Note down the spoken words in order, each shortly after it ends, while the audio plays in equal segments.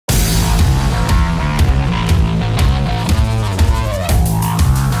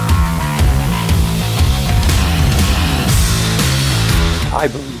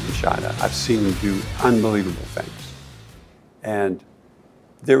I've seen them do unbelievable things. And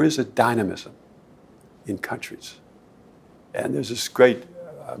there is a dynamism in countries. And there's this great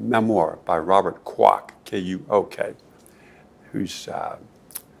memoir by Robert Kwok, K-U-O-K, who's the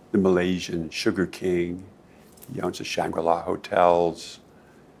Malaysian sugar king. He owns the Shangri-La hotels,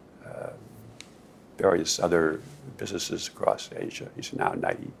 various other businesses across Asia. He's now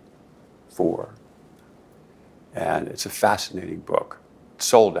 94. And it's a fascinating book. It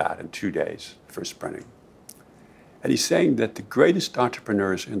sold out in 2 days, first printing. And he's saying that the greatest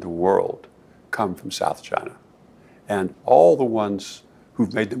entrepreneurs in the world come from South China. And all the ones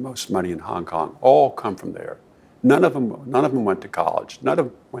who've made the most money in Hong Kong all come from there. None of them went to college. None of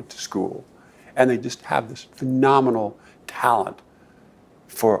them went to school. And they just have this phenomenal talent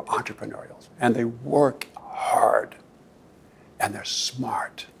for entrepreneurials. And they work hard. And they're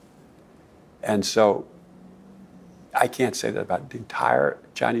smart. And so I can't say that about the entire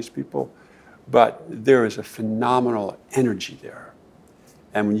Chinese people, but there is a phenomenal energy there.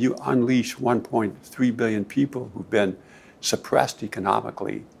 And when you unleash 1.3 billion people who've been suppressed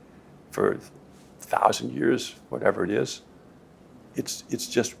economically for 1,000 years, whatever it is, it's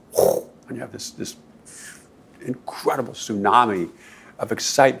just, and you have this incredible tsunami of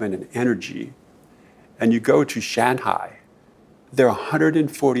excitement and energy. And you go to Shanghai, there are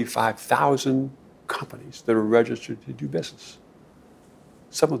 145,000 companies that are registered to do business.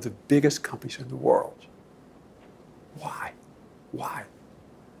 Some of the biggest companies in the world. Why? Why?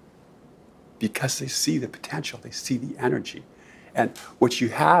 Because they see the potential, they see the energy. And what you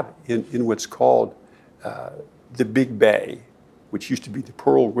have in what's called the Big Bay, which used to be the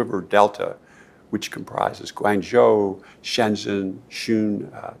Pearl River Delta, which comprises Guangzhou, Shenzhen,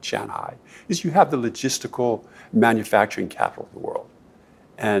 Shun, Shanghai, is you have the logistical manufacturing capital of the world.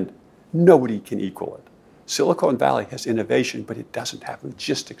 And nobody can equal it. Silicon Valley has innovation, but it doesn't have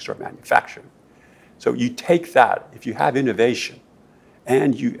logistics or manufacturing. So you take that, if you have innovation,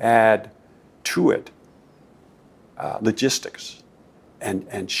 and you add to it logistics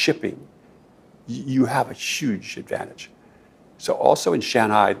and shipping, you have a huge advantage. So also in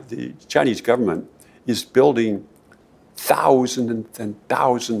Shanghai, the Chinese government is building thousands and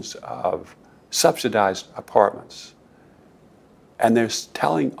thousands of subsidized apartments. And they're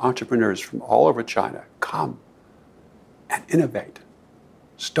telling entrepreneurs from all over China, come and innovate,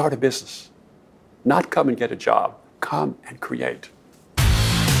 start a business, not come and get a job, come and create.